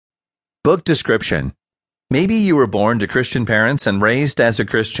Book description. Maybe you were born to Christian parents and raised as a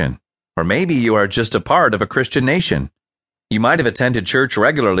Christian. Or maybe you are just a part of a Christian nation. You might have attended church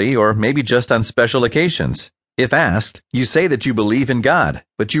regularly or maybe just on special occasions. If asked, you say that you believe in God,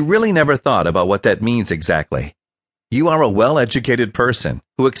 but you really never thought about what that means exactly. You are a well-educated person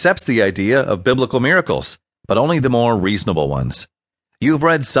who accepts the idea of biblical miracles, but only the more reasonable ones. You've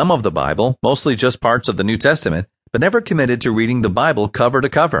read some of the Bible, mostly just parts of the New Testament, but never committed to reading the Bible cover to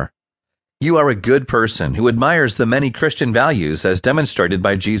cover. You are a good person who admires the many Christian values as demonstrated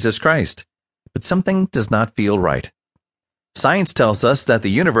by Jesus Christ, but something does not feel right. Science tells us that the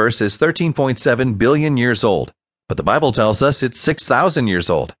universe is 13.7 billion years old, but the Bible tells us it's 6,000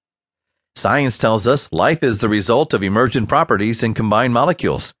 years old. Science tells us life is the result of emergent properties in combined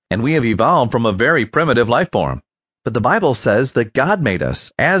molecules, and we have evolved from a very primitive life form. But the Bible says that God made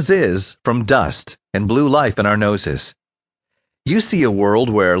us, as is, from dust, and blew life in our noses. You see a world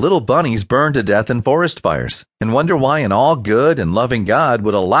where little bunnies burn to death in forest fires, and wonder why an all-good and loving God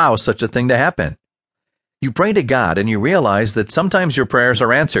would allow such a thing to happen. You pray to God and you realize that sometimes your prayers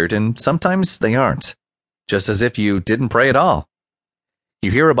are answered and sometimes they aren't, just as if you didn't pray at all.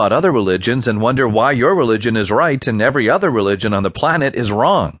 You hear about other religions and wonder why your religion is right and every other religion on the planet is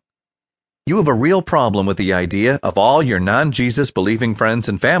wrong. You have a real problem with the idea of all your non-Jesus believing friends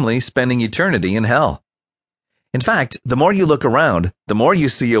and family spending eternity in hell. In fact, the more you look around, the more you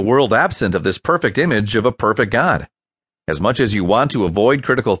see a world absent of this perfect image of a perfect God. As much as you want to avoid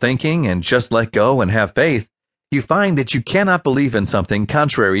critical thinking and just let go and have faith, you find that you cannot believe in something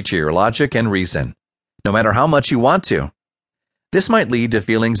contrary to your logic and reason, no matter how much you want to. This might lead to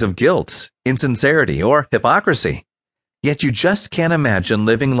feelings of guilt, insincerity, or hypocrisy. Yet you just can't imagine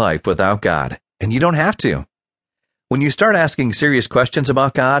living life without God, and you don't have to. When you start asking serious questions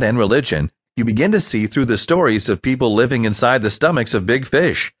about God and religion, you begin to see through the stories of people living inside the stomachs of big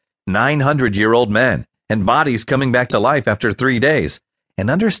fish, 900-year-old men, and bodies coming back to life after 3 days, and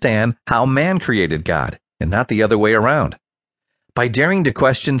understand how man created God, and not the other way around. By daring to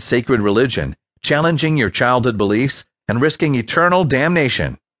question sacred religion, challenging your childhood beliefs, and risking eternal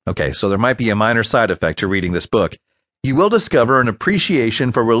damnation, okay, so there might be a minor side effect to reading this book, you will discover an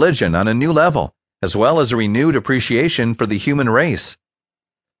appreciation for religion on a new level, as well as a renewed appreciation for the human race.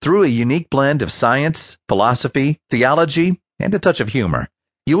 Through a unique blend of science, philosophy, theology, and a touch of humor,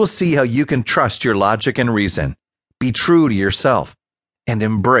 you will see how you can trust your logic and reason, be true to yourself, and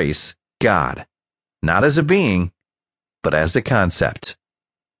embrace God, not as a being, but as a concept.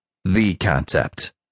 The concept.